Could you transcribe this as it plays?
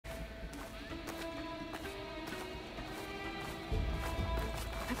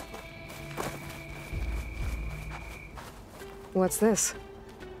What's this?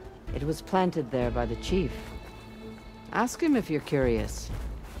 It was planted there by the chief. Ask him if you're curious.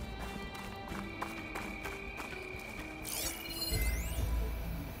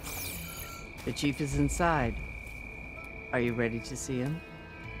 The chief is inside. Are you ready to see him?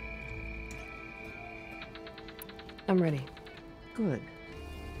 I'm ready. Good.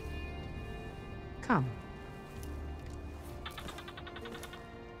 Come.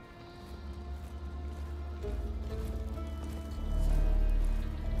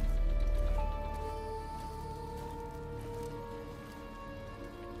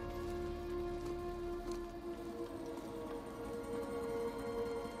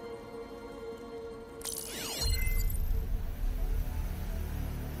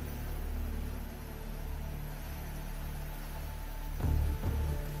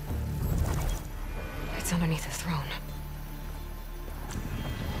 It's underneath the throne.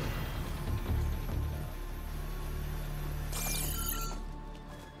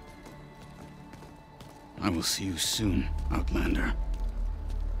 I will see you soon, Outlander.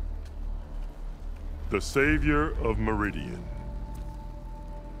 The savior of Meridian.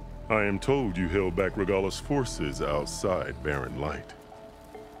 I am told you held back Regalla's forces outside Barren Light.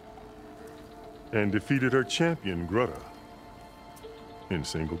 And defeated her champion, Grutta, in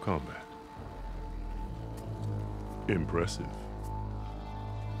single combat. Impressive.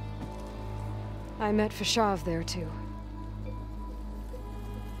 I met Fashav there, too.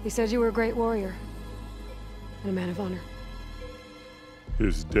 He said you were a great warrior. And a man of honor.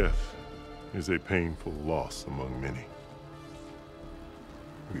 His death is a painful loss among many.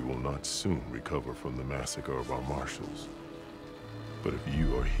 We will not soon recover from the massacre of our marshals. But if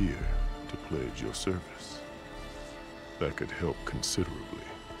you are here to pledge your service, that could help considerably.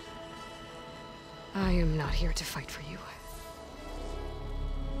 I am not here to fight for you.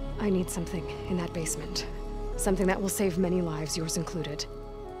 I need something in that basement. Something that will save many lives, yours included.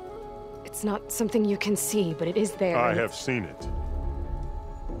 It's not something you can see, but it is there. I have seen it.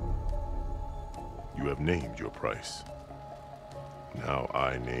 You have named your price. Now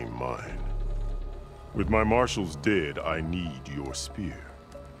I name mine. With my marshals dead, I need your spear.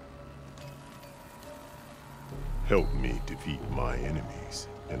 Help me defeat my enemies,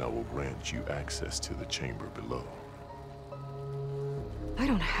 and I will grant you access to the chamber below. I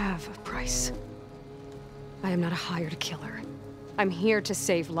don't have a price. I am not a hired killer. I'm here to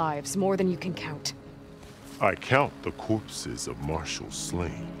save lives, more than you can count. I count the corpses of marshals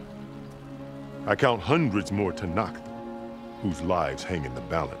slain. I count hundreds more Tanakh, whose lives hang in the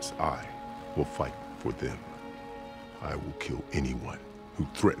balance. I will fight for them. I will kill anyone who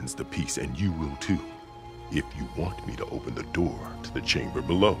threatens the peace, and you will too, if you want me to open the door to the chamber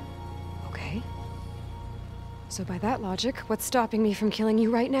below. Okay. So by that logic, what's stopping me from killing you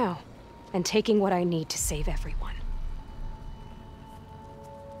right now? And taking what I need to save everyone?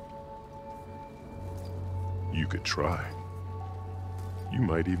 You could try. You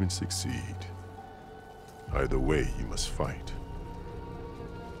might even succeed. Either way, you must fight.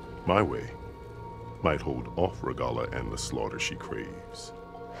 My way might hold off Regalla and the slaughter she craves.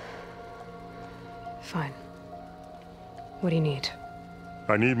 Fine. What do you need?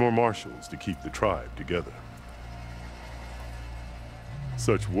 I need more marshals to keep the tribe together.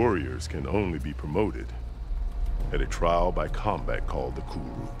 Such warriors can only be promoted at a trial by combat called the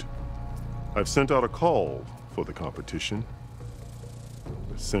Kulrut. I've sent out a call for the competition.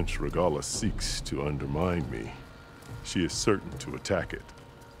 But since Regalla seeks to undermine me, she is certain to attack it.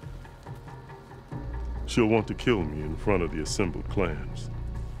 She'll want to kill me in front of the assembled clans.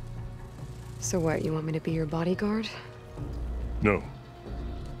 So what, you want me to be your bodyguard? No.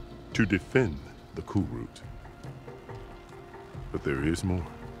 To defend the Kulrut. But there is more.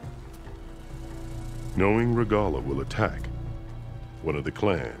 Knowing Regalla will attack, one of the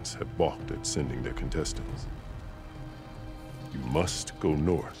clans have balked at sending their contestants. You must go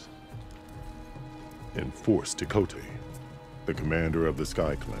north and force Tekote, the commander of the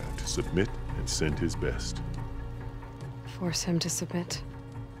Sky Clan, to submit and send his best. Force him to submit?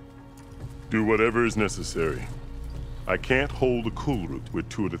 Do whatever is necessary. I can't hold the Kulrut with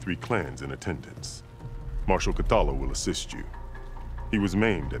 2 of the 3 clans in attendance. Marshal Kathala will assist you. He was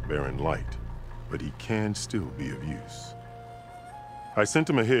maimed at Barren Light, but he can still be of use. I sent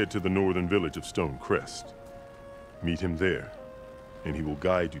him ahead to the northern village of Stone Crest. Meet him there, and he will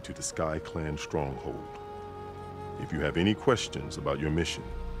guide you to the Sky Clan stronghold. If you have any questions about your mission,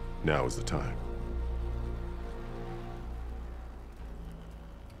 now is the time.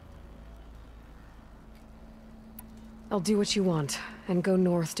 I'll do what you want, and go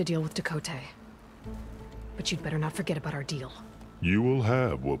north to deal with Tekote. But you'd better not forget about our deal. You will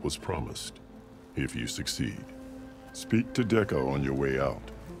have what was promised, if you succeed. Speak to Deca on your way out.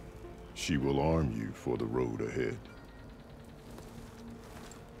 She will arm you for the road ahead.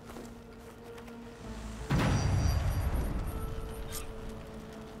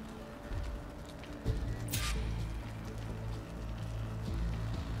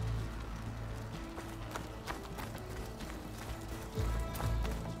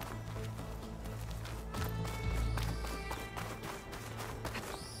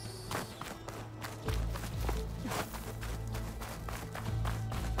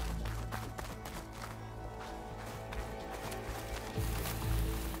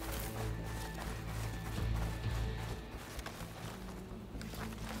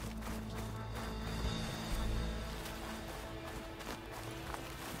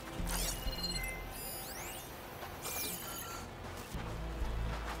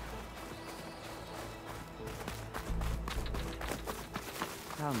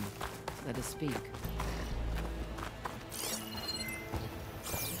 Come, let us speak.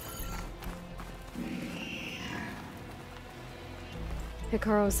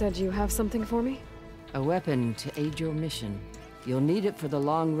 Hikaru said you have something for me? A weapon to aid your mission. You'll need it for the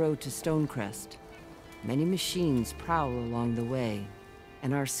long road to Stonecrest. Many machines prowl along the way,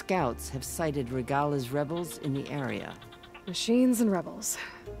 and our scouts have sighted Regala's rebels in the area. Machines and rebels.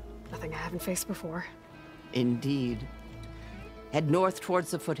 Nothing I haven't faced before. Indeed. Head north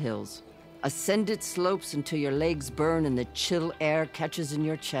towards the foothills. Ascend its slopes until your legs burn and the chill air catches in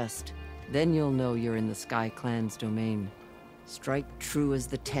your chest. Then you'll know you're in the Sky Clan's domain. Strike true as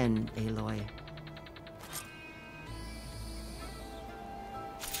the 10, Aloy.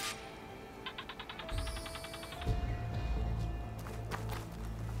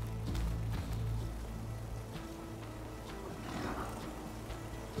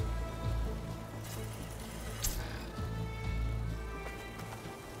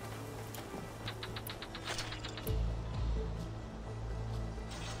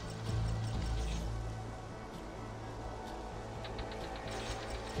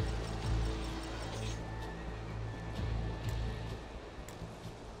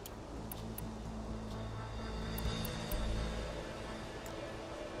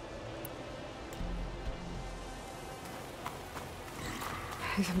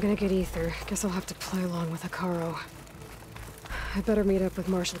 If I'm gonna get ether, guess I'll have to play along with Hikaru. I better meet up with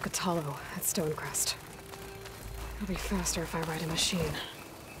Marshal Catallo at Stonecrest. It'll be faster if I ride a machine.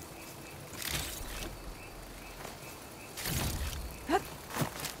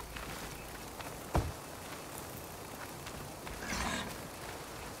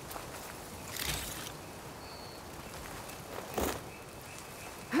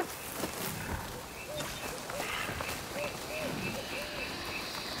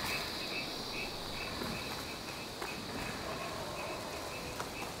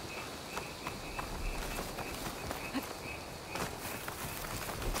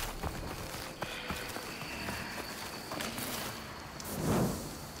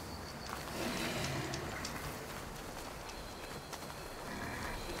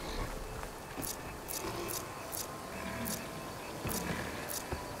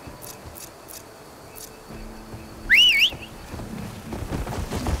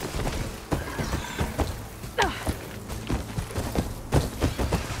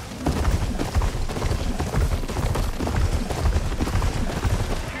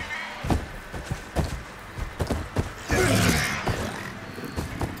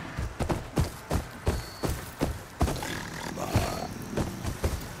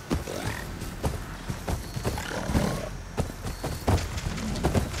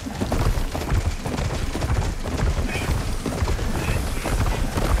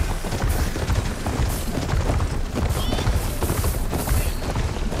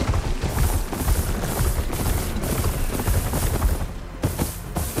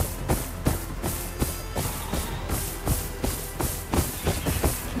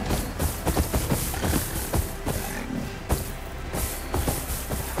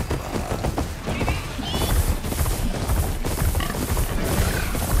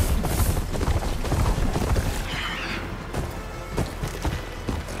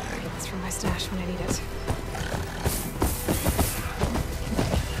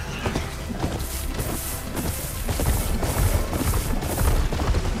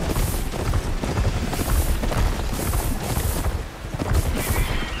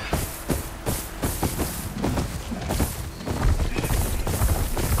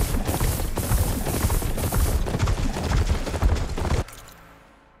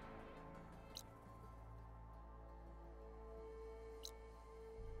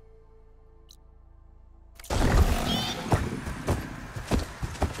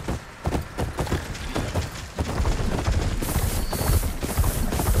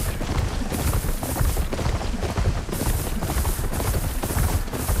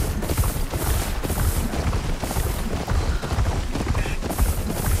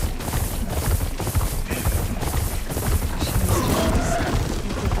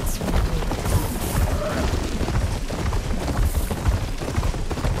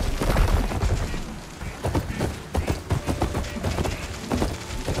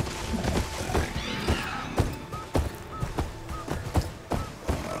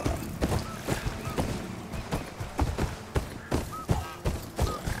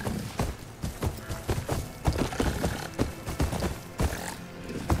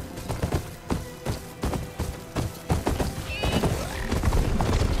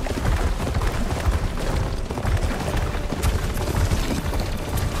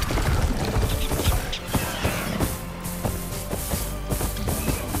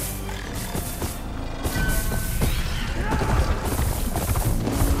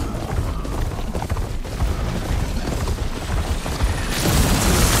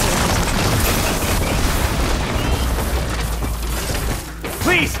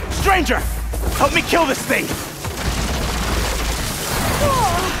 Please, stranger! Help me kill this thing!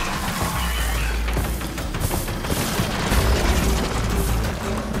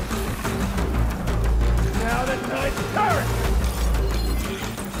 Now the tide's turning!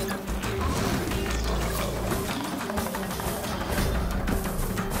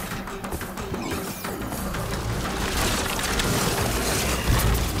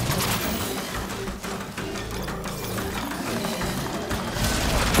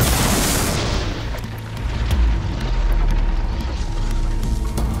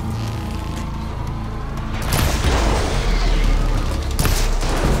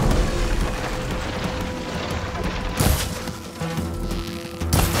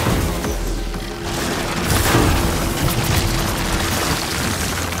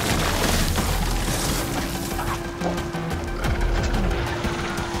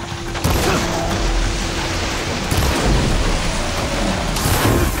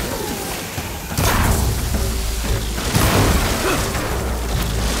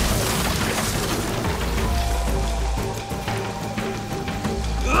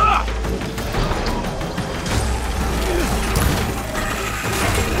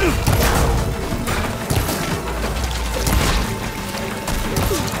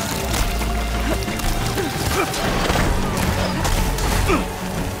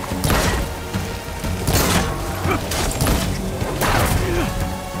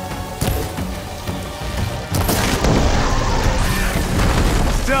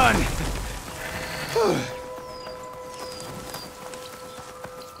 Done!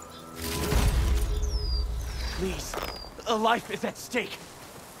 Please, a life is at stake.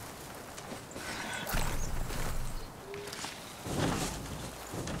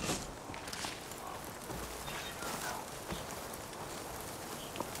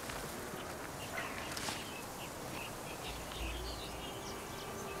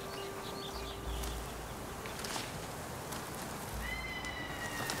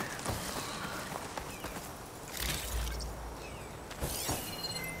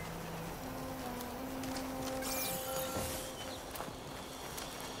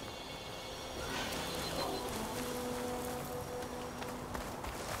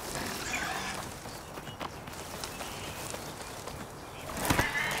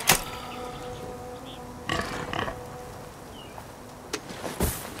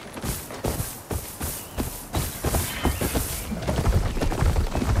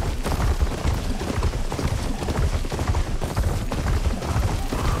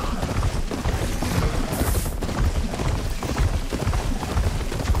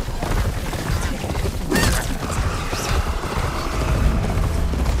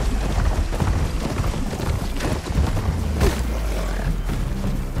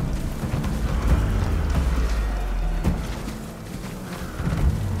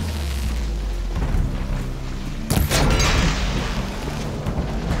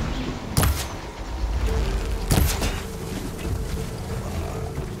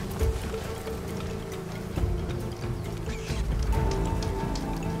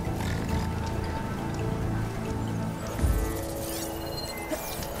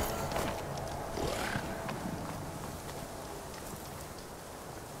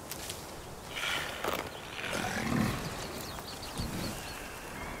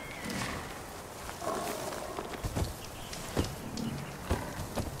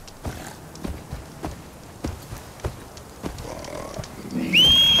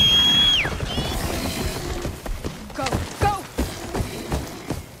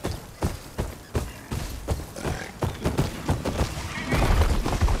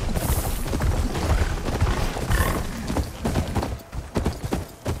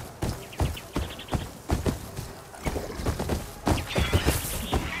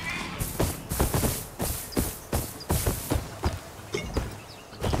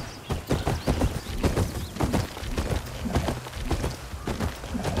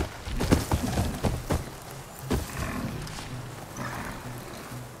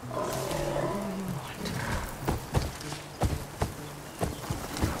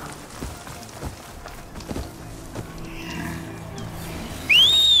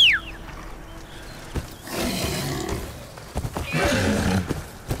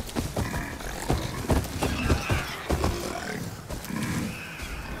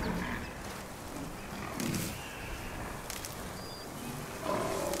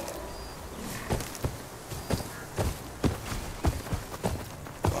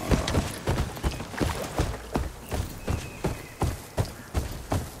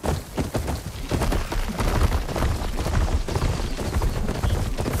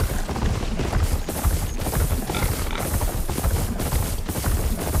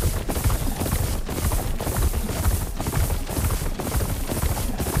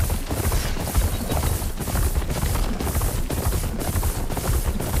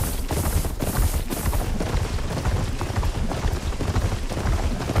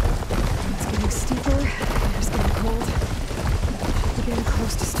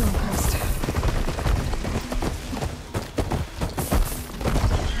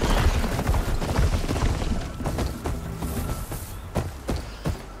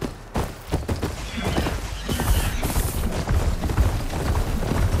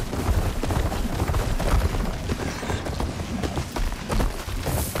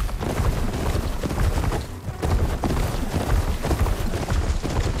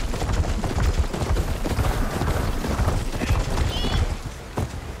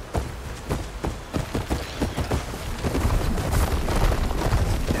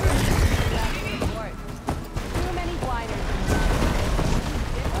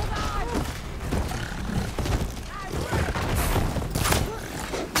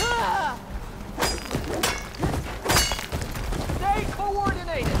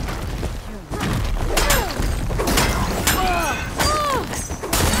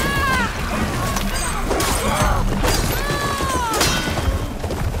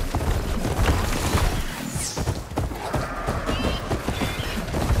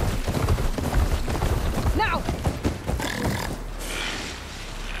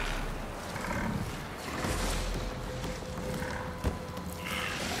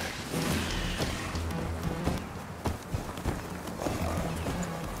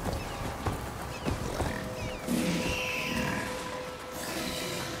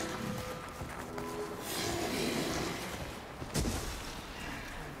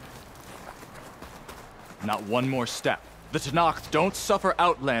 Not one more step. The Tenakth don't suffer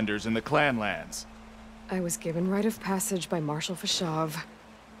outlanders in the Clanlands. I was given rite of passage by Marshal Fashav.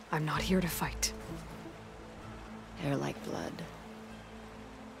 I'm not here to fight. Hair like blood.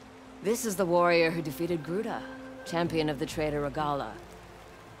 This is the warrior who defeated Gruda, champion of the traitor Regala.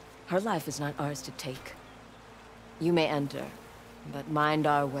 Her life is not ours to take. You may enter, but mind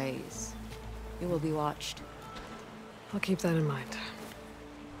our ways. You will be watched. I'll keep that in mind.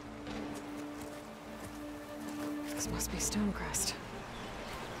 This must be Stonecrest.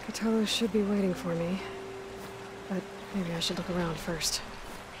 Cthulhu should be waiting for me, but maybe I should look around first.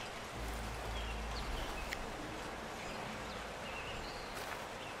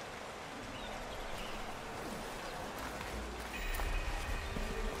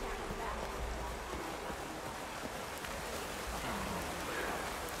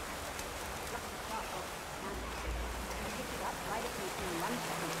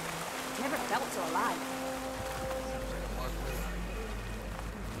 Never felt so alive.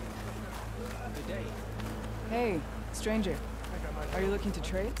 Good day. Hey, stranger. Are you looking to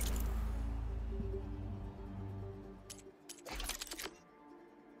trade?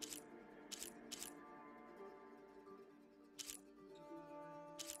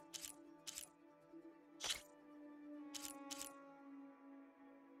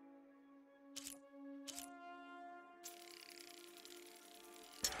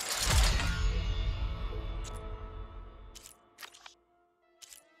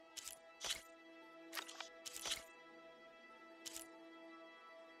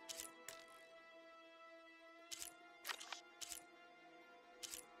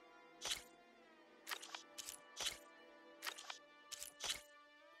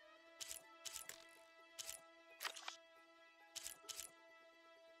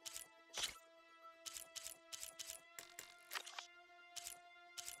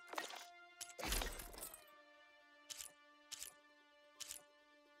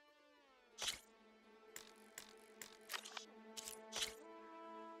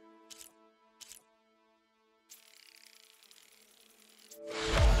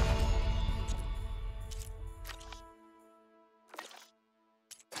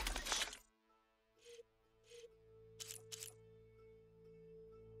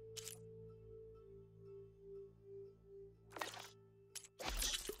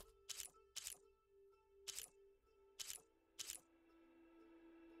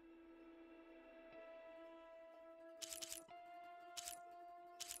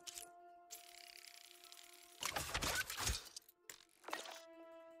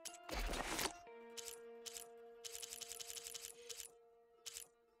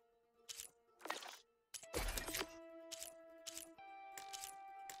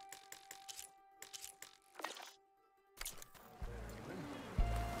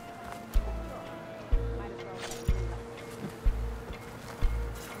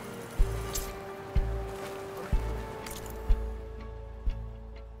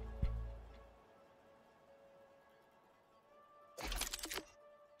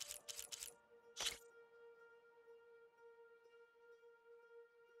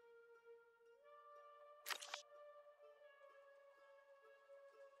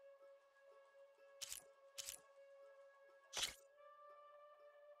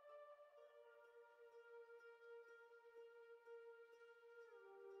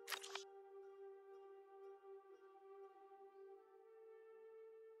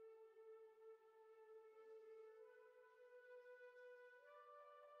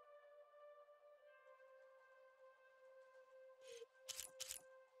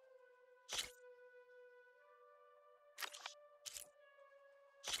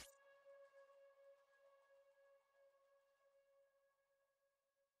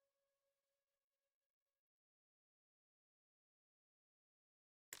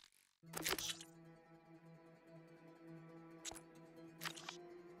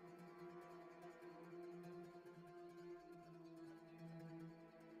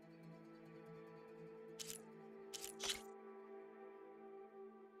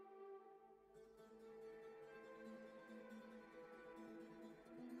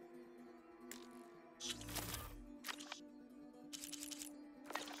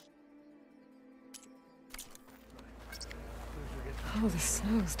 Oh, the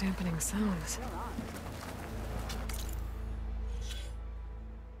snow's dampening sounds.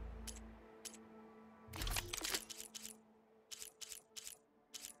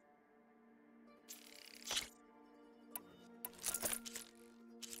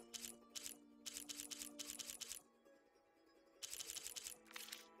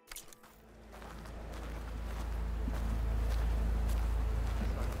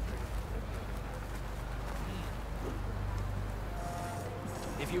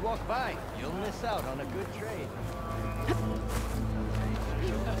 If you walk by, you'll miss out on a good trade.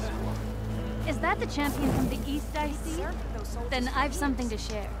 Is that the champion from the east I see? Then I've something to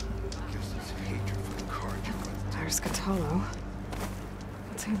share. There's Catalo.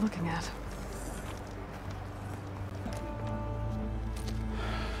 What's he looking at?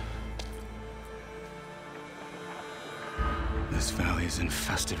 This valley is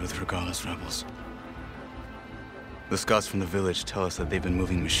infested with Regalla's rebels. The scouts from the village tell us that they've been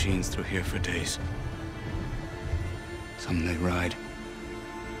moving machines through here for days. Some they ride,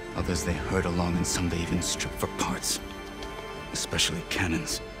 others they herd along, and some they even strip for parts. Especially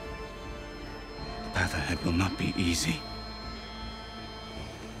cannons. The path ahead will not be easy.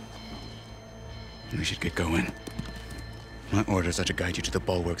 We should get going. My orders are to guide you to the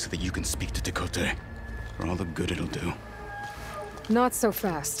bulwark so that you can speak to Tekote. For all the good it'll do. Not so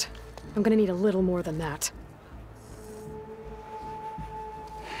fast. I'm gonna need a little more than that.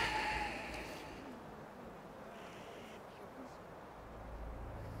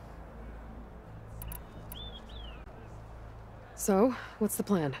 So, what's the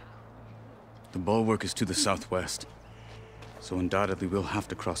plan? The bulwark is to the southwest, so undoubtedly we'll have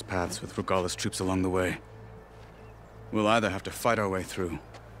to cross paths with Regalla's troops along the way. We'll either have to fight our way through,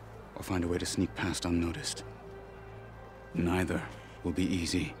 or find a way to sneak past unnoticed. Neither will be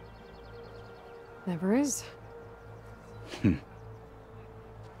easy. Never is.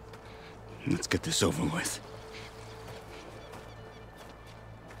 Let's get this over with.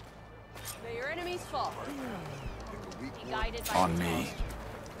 May your enemies fall. Be guided by On me.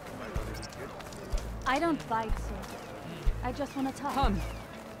 I don't bite, sir. I just want to talk. Come.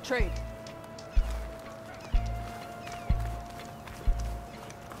 Trade.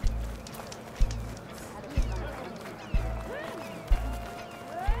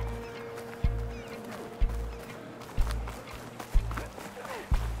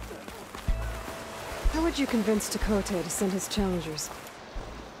 How would you convince Tekote to send his challengers?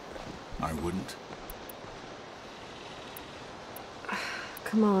 I wouldn't.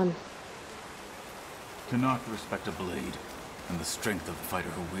 Come on. To not respect a blade, and the strength of the fighter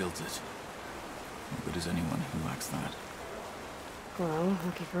who wields it. No good is anyone who lacks that. Well,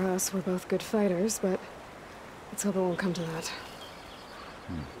 lucky for us, we're both good fighters, but let's hope it won't come to that.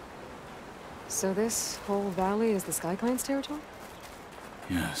 So this whole valley is the Sky Clan's territory?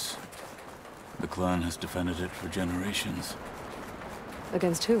 Yes. The clan has defended it for generations.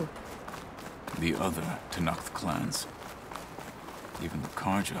 Against who? The other Tenakth clans. Even the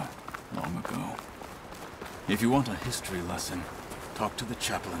Karja, long ago. If you want a history lesson, talk to the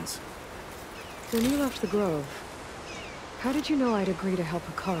chaplains. When you left the Grove, how did you know I'd agree to help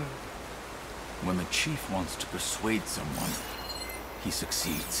Hikaru? When the chief wants to persuade someone, he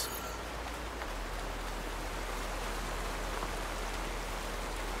succeeds.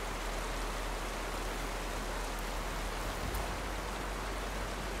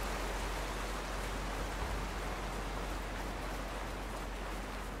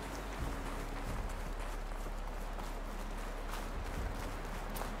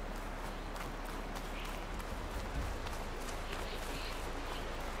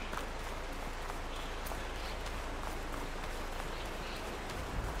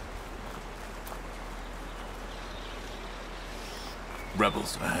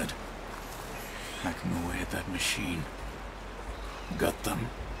 Rebels ahead. Hacking away at that machine. Gut them.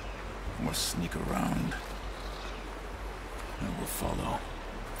 Or sneak around. I will follow.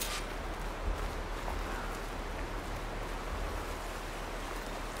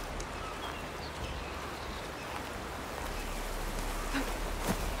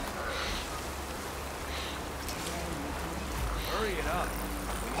 Hurry it up.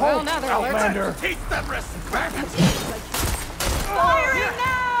 Well, now they're Outlander! Teach them respect! Firing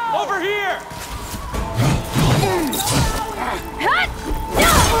now! Over here!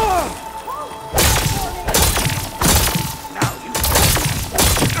 Now you...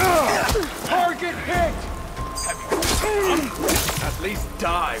 Target hit! At least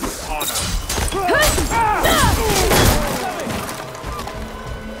die with honor.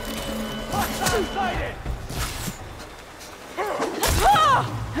 Hostile sighted!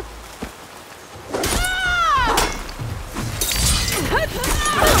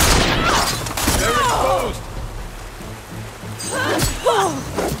 They're exposed!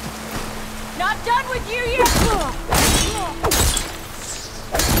 Not done with you yet!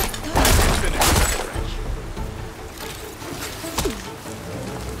 Finish that wretch.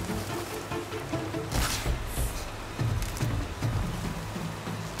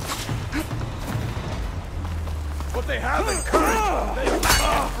 What they have in courage, they lack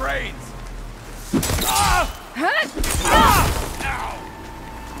in brains! Ow!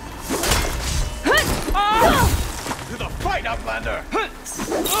 Commander!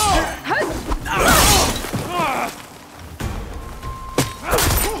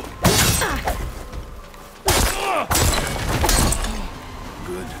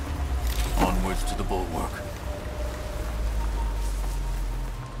 Good. Onwards to the bulwark.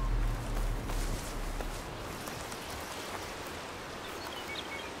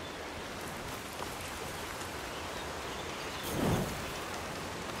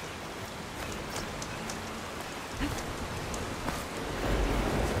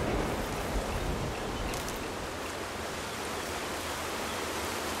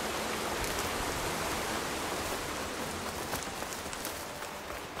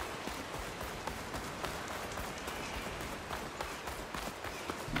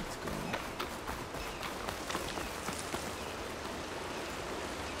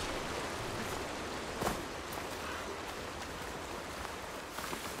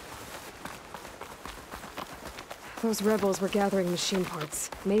 Those rebels were gathering machine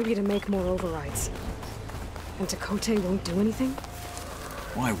parts, maybe to make more overrides. And Takote won't do anything?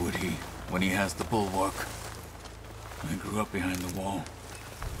 Why would he, when he has the bulwark? I grew up behind the wall.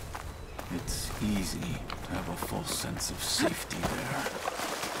 It's easy to have a false sense of safety there.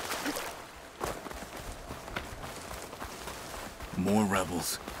 More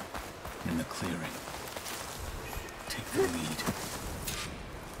rebels in the clearing. Take the lead.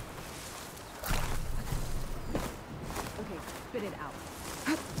 Okay, spit it out.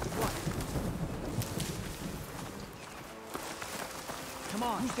 Come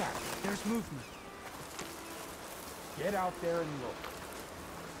on. Who's that? There's movement. Get out there and look.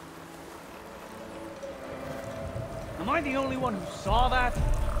 Am I the only one who saw that?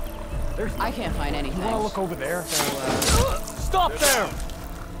 I can't find anything. You wanna look over there? Stop there!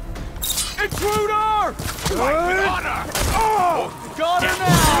 Intruder! Fight with honor! Got her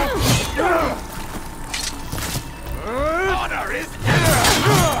now! Honor is get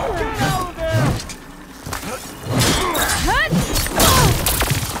out of there!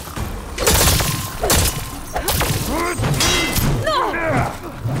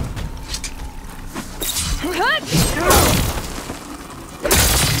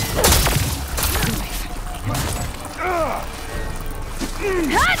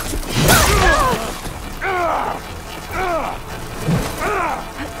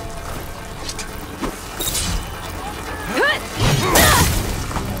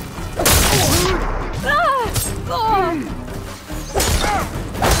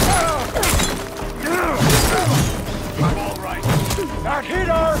 I'm all right. That hit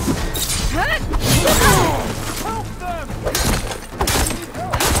her! Help them!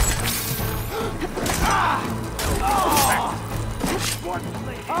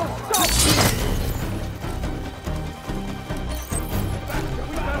 I'll stop you!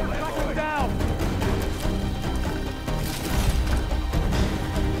 We better knock him down!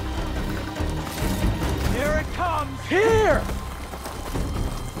 Here it comes! Here!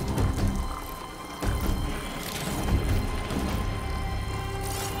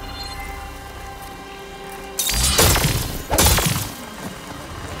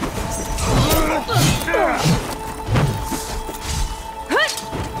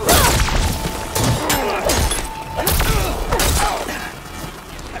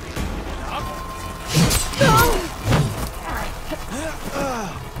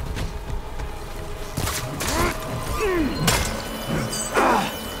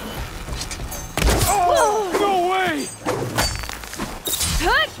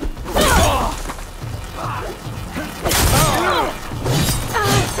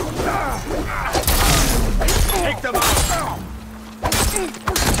 Take them out!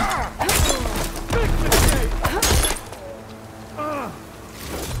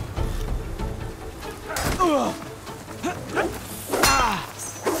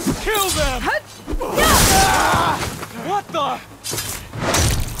 Kill them! What the?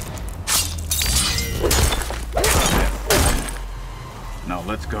 Now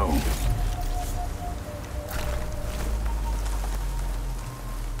let's go.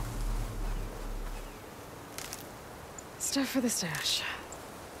 Stuff for the stash.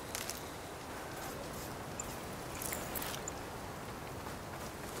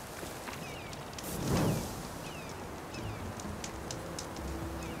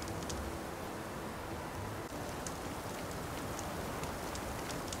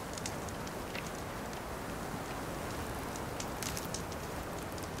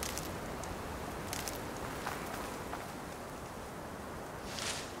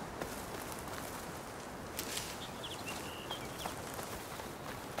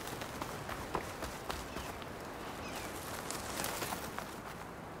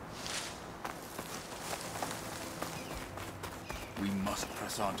 We must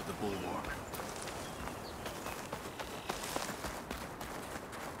press on to the bulwark.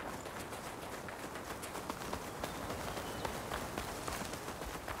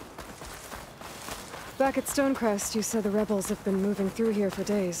 Back at Stonecrest, you said the rebels have been moving through here for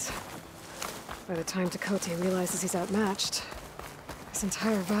days. By the time Tekote realizes he's outmatched, this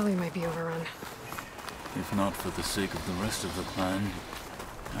entire valley might be overrun. If not for the sake of the rest of the clan,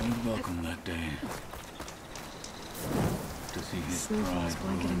 I would welcome that day. To see his Snowfall's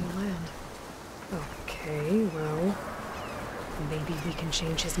bride blanketing the land. Okay, well, maybe we can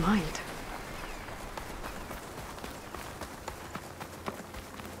change his mind.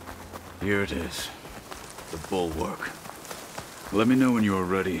 Here it is. The bulwark. Let me know when you are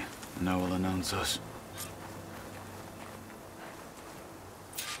ready, and I will announce us.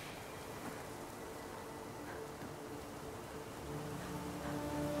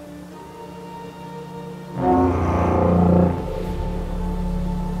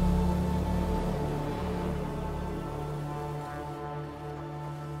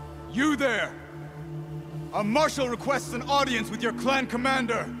 You there! A marshal requests an audience with your clan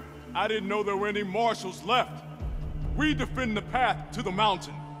commander! I didn't know there were any marshals left. We defend the path to the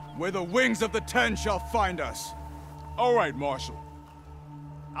mountain. Where the wings of the Ten shall find us. All right, Marshal.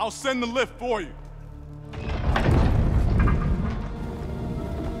 I'll send the lift for you.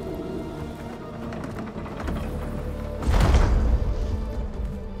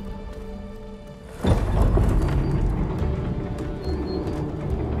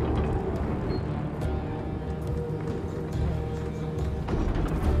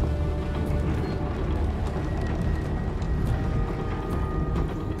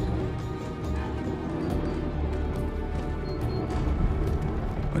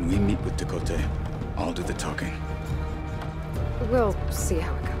 When we meet with Tekote, I'll do the talking. We'll see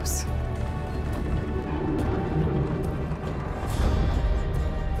how it goes.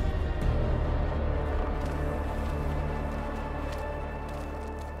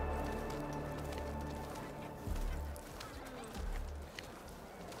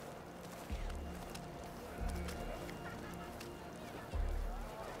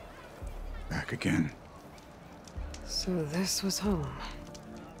 Back again. So this was home.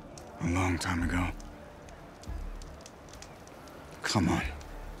 A long time ago. Come on.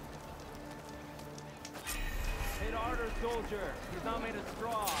 Hit harder, soldier. He's not made of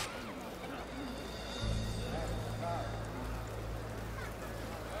straw.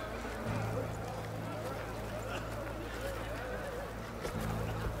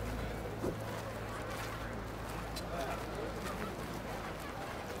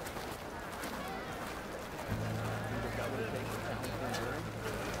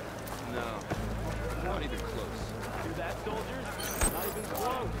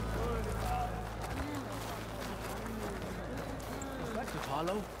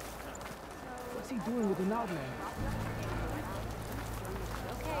 What's he doing with an outlander?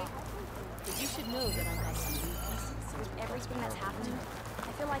 Okay. But you should know that I'm asking you pieces. With everything that's happened,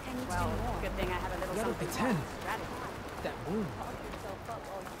 I feel like I need to do more. Good thing I have a little something. The 10. That wound.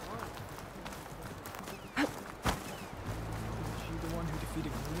 Is she the one who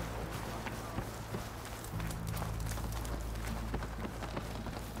defeated Guerrilla?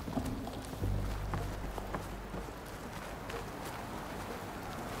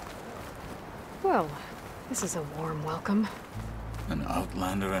 Well, this is a warm welcome. An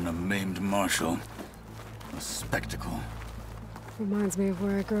outlander and a maimed marshal. A spectacle. Reminds me of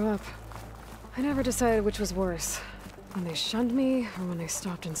where I grew up. I never decided which was worse. When they shunned me, or when they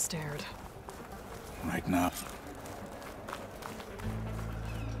stopped and stared. Right now.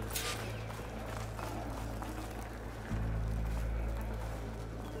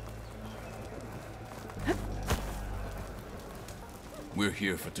 We're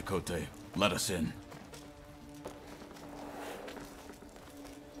here for Tekote. Let us in.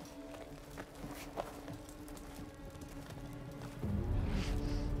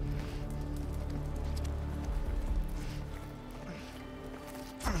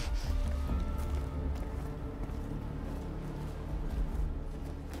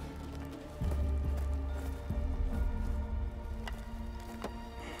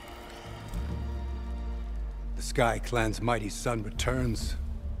 The Sky Clan's mighty son returns.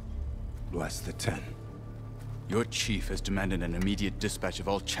 Bless the Ten. Your chief has demanded an immediate dispatch of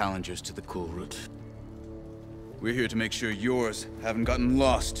all challengers to the Cool Route. We're here to make sure yours haven't gotten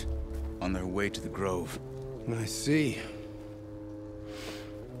lost on their way to the Grove. I see.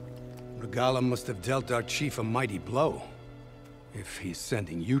 Regala must have dealt our chief a mighty blow, if he's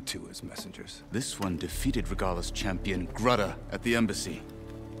sending you two as messengers. This one defeated Regala's champion, Grutta, at the embassy.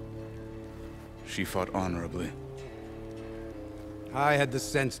 She fought honorably. I had the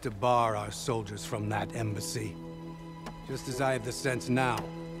sense to bar our soldiers from that embassy. Just as I have the sense now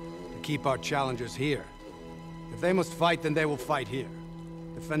to keep our challengers here. If they must fight, then they will fight here.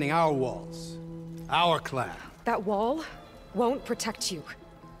 Defending our walls. Our clan. That wall won't protect you.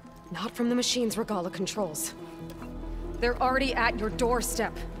 Not from the machines Regalla controls. They're already at your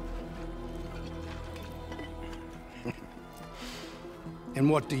doorstep. And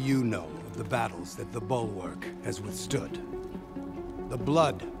what do you know of the battles that the Bulwark has withstood? The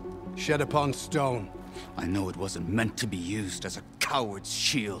blood shed upon stone. I know it wasn't meant to be used as a coward's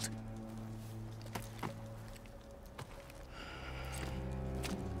shield.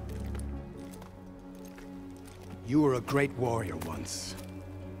 You were a great warrior once.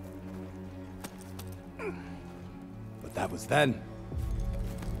 But that was then.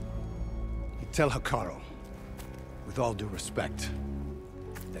 You tell Hikaru, with all due respect,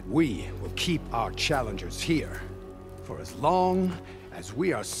 that we will keep our challengers here for as long as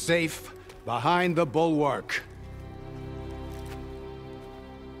we are safe behind the Bulwark.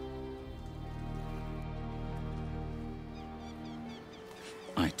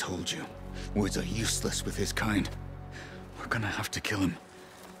 I told you, words are useless with his kind. We're gonna have to kill him.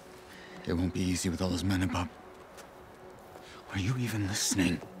 It won't be easy with all his men about. Are you even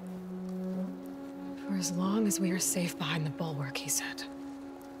listening? For as long as we are safe behind the Bulwark, he said.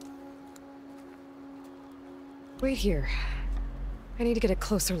 Wait here. I need to get a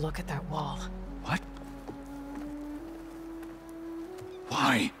closer look at that wall. What?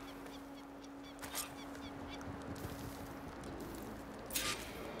 Why?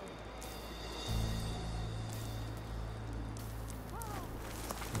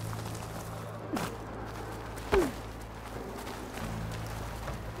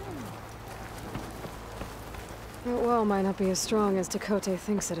 That well might not be as strong as Dakota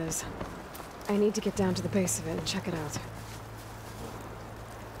thinks it is. I need to get down to the base of it and check it out.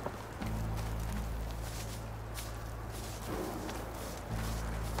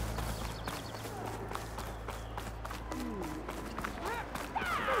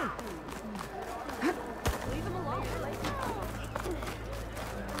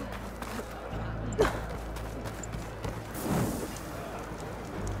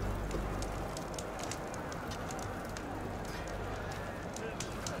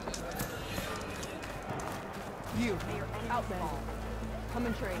 You, outland. Come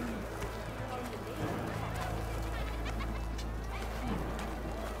and trade.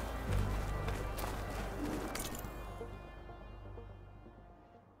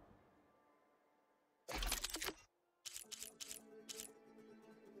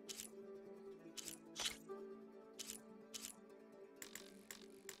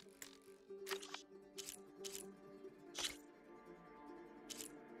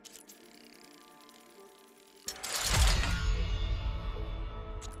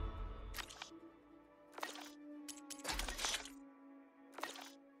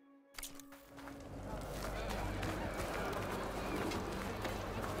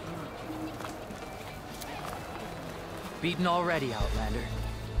 Beaten already, Outlander.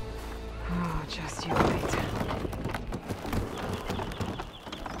 Oh, just you wait.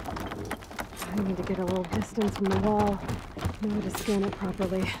 I need to get a little distance from the wall in order to scan it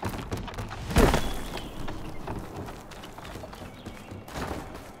properly.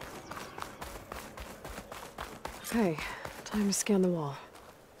 Okay, time to scan the wall.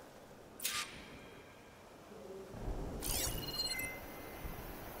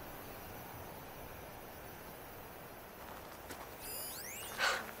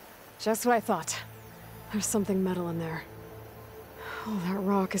 Just what I thought. There's something metal in there. Oh, that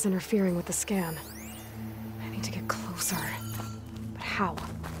rock is interfering with the scan. I need to get closer. But how?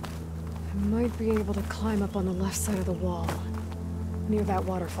 I might be able to climb up on the left side of the wall, near that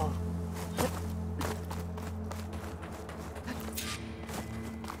waterfall.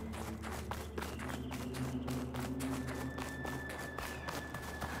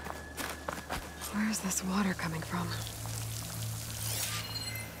 Where's this water coming from?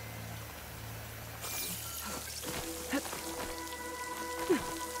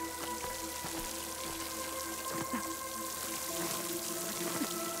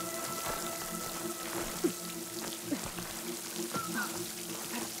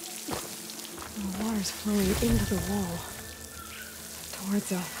 Flowing into the wall.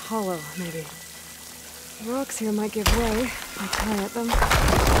 Towards a hollow, maybe. The rocks here might give way if I tie at them.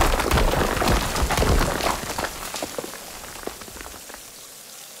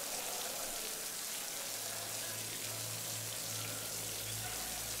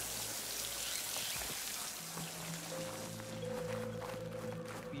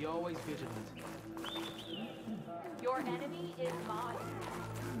 Be always vigilant. Your enemy is mine.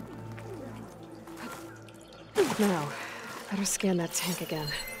 Now, better scan that tank again.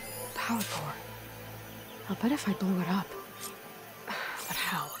 Power core. I'll bet if I blew it up. But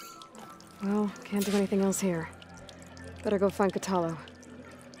how? Well, can't do anything else here. Better go find Catalo.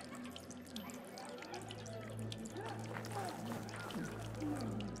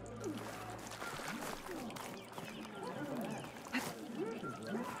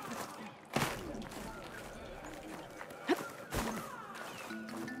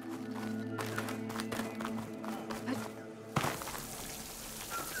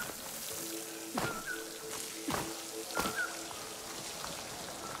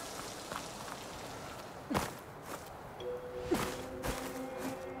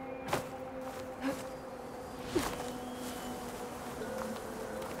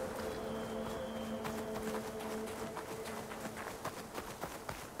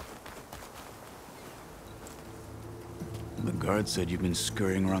 The guard said you've been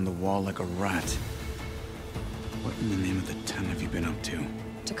scurrying around the wall like a rat. What in the name of the ten have you been up to?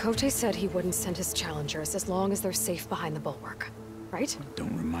 Dakota said he wouldn't send his challengers as long as they're safe behind the bulwark, right?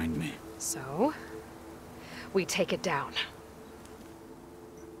 Don't remind me. So, we take it down.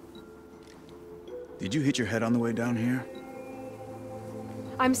 Did you hit your head on the way down here?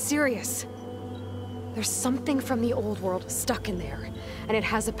 I'm serious. There's something from the old world stuck in there, and it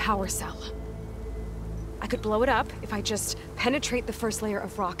has a power cell. I could blow it up if I just penetrate the first layer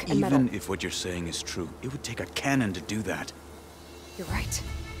of rock and metal. Even if what you're saying is true, it would take a cannon to do that. You're right.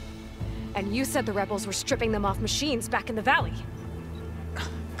 And you said the rebels were stripping them off machines back in the valley.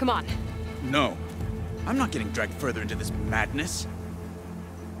 Come on. No. I'm not getting dragged further into this madness.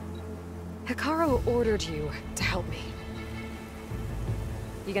 Hikaru ordered you to help me.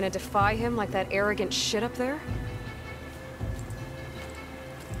 You gonna defy him like that arrogant shit up there?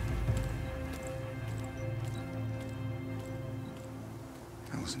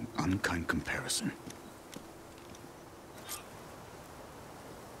 That was an unkind comparison.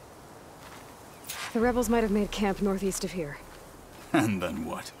 The rebels might have made camp northeast of here. And then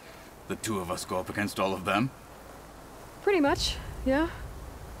what? The two of us go up against all of them? Pretty much, yeah.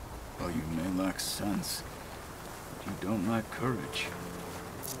 Oh, you may lack sense, but you don't lack courage.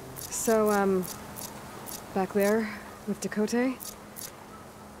 So, back there with Dakota,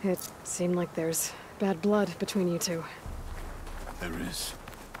 it seemed like there's bad blood between you two. There is.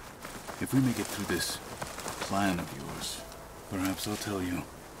 If we make it through this plan of yours, perhaps I'll tell you.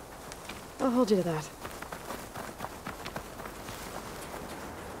 I'll hold you to that.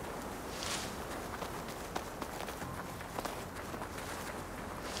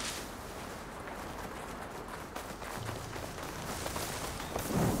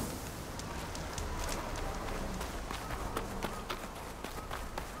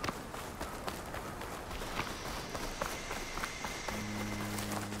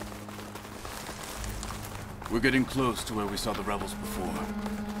 We're getting close to where we saw the rebels before.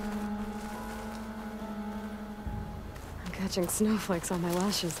 I'm catching snowflakes on my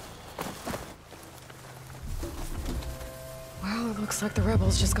lashes. Well, it looks like the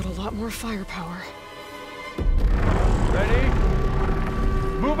rebels just got a lot more firepower. Ready?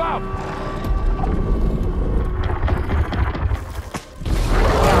 Move out!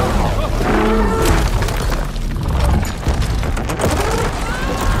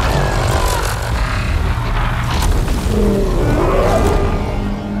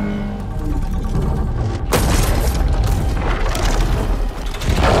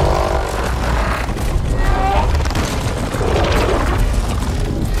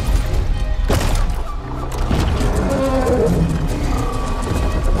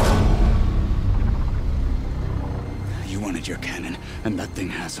 Your cannon, and that thing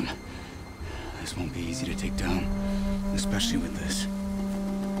has him. This won't be easy to take down, especially with this.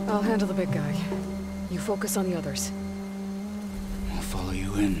 I'll handle the big guy. You focus on the others. I'll follow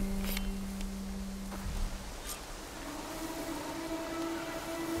you in.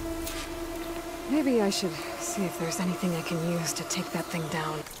 Maybe I should see if there's anything I can use to take that thing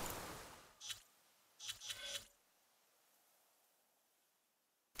down.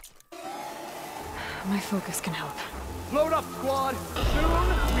 My focus can help. Load up, squad! Soon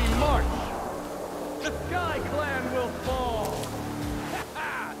we march! The Sky Clan will fall!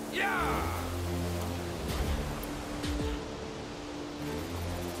 Ha-ha! Yeah!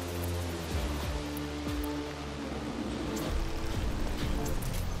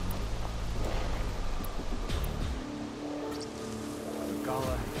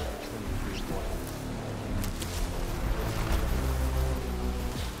 Gala.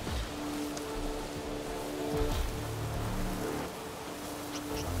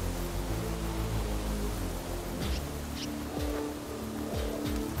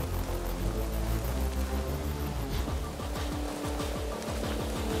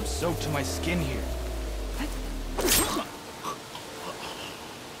 soaked to my skin here.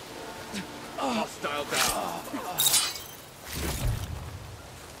 Hostile down.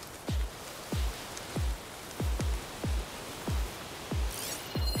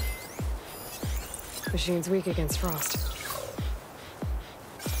 Machine's weak against frost.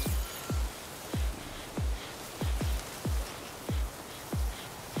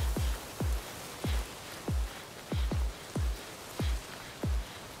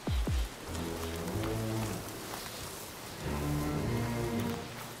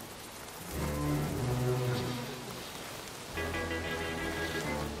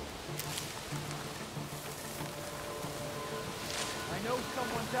 I know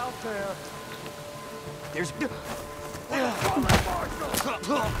someone's out there. There's... Death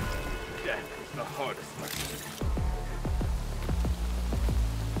is the hardest lesson.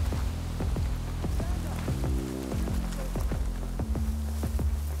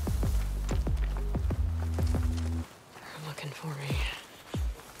 They're looking for me.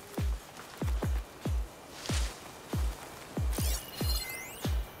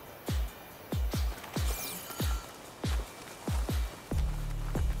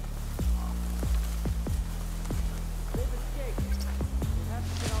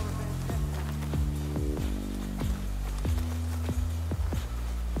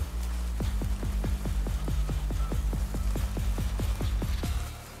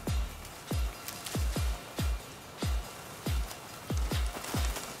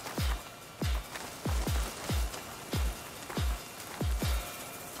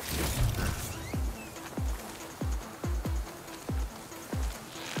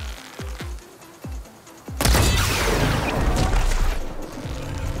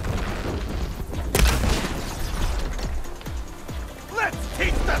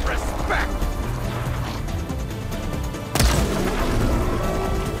 Teach them respect!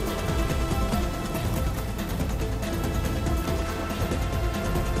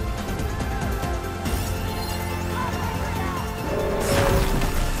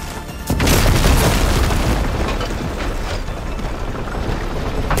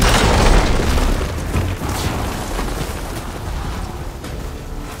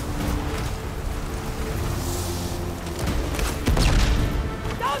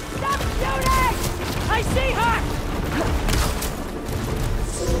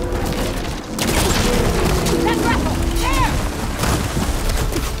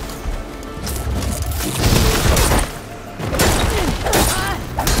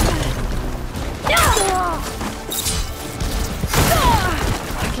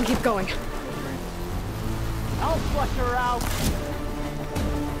 Going. I'll flush her out.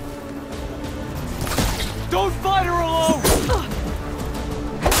 Don't fight her alone!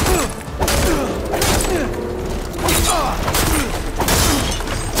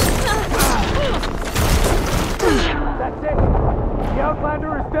 That's it. The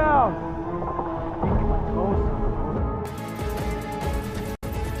Outlander is down.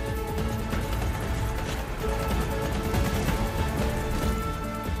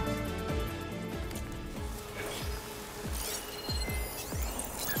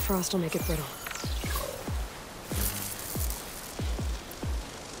 Frost will make it brittle.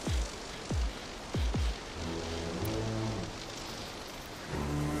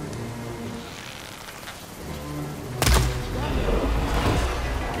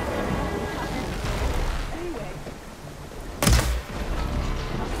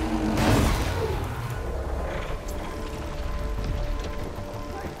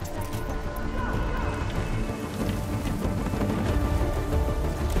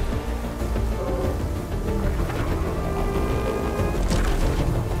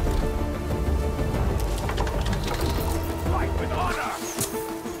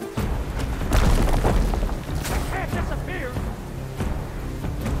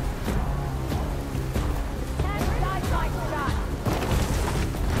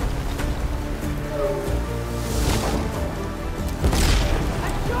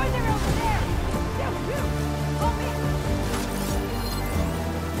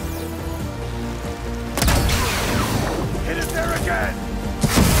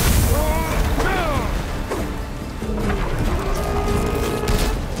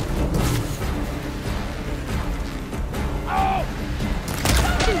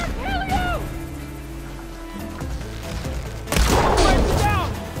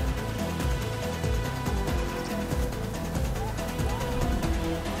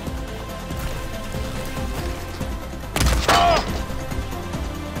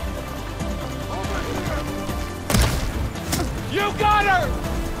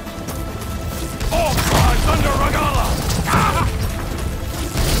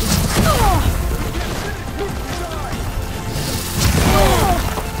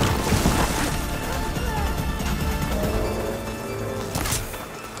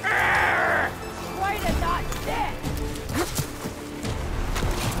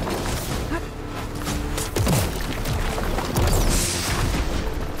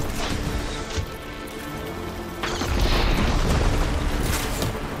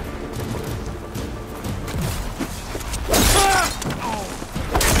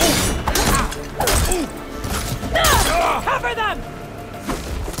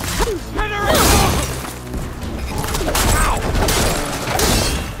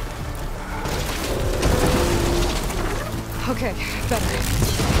 Okay, better.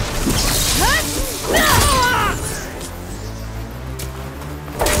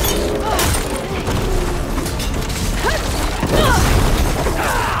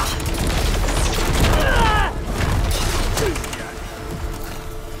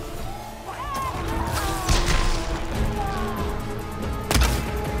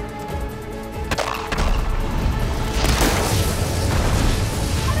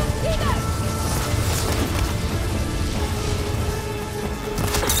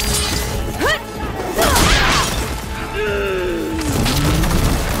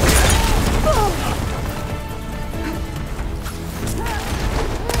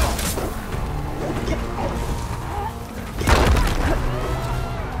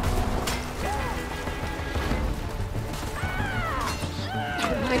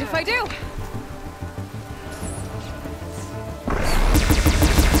 Mind if I do?